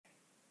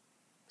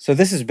So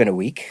this has been a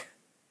week.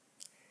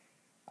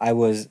 I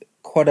was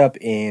caught up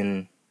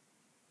in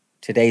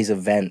today's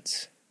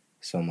events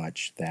so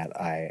much that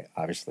I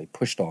obviously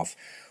pushed off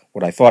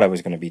what I thought I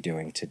was going to be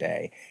doing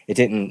today. It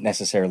didn't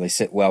necessarily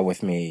sit well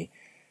with me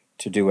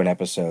to do an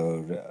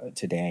episode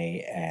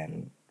today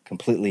and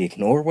completely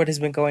ignore what has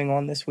been going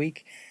on this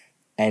week.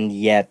 And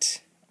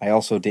yet, I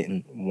also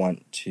didn't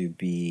want to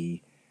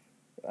be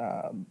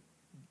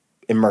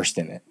immersed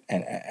in it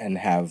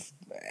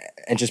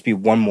and just be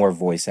one more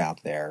voice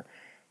out there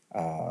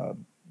uh,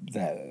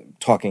 that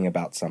talking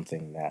about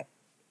something that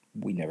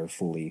we never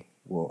fully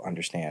will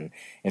understand.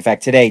 In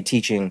fact, today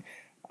teaching,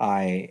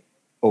 I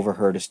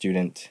overheard a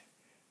student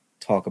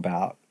talk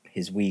about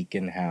his week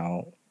and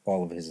how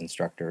all of his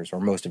instructors, or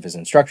most of his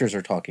instructors,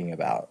 are talking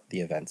about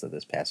the events of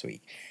this past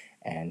week.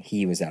 And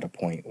he was at a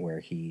point where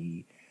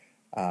he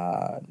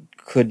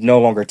could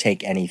no longer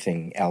take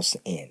anything else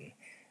in.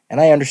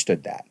 And I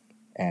understood that.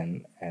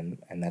 And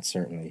that's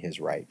certainly his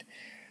right.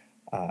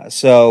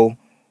 So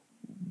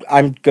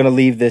I'm going to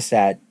leave this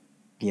at,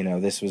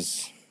 this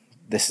is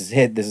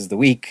it. This is the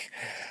week.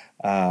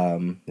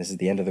 This is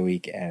the end of the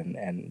week,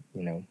 and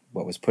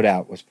what was put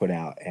out was put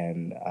out,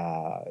 and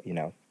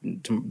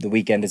the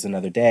weekend is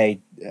another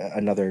day,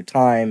 another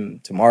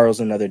time. Tomorrow's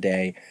another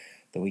day.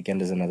 The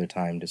weekend is another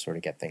time to sort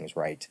of get things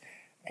right,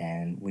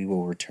 and we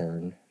will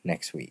return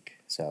next week.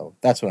 So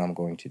that's what I'm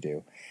going to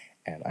do,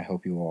 and I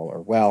hope you all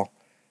are well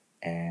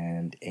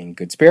and in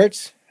good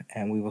spirits,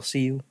 and we will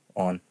see you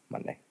on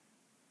Monday.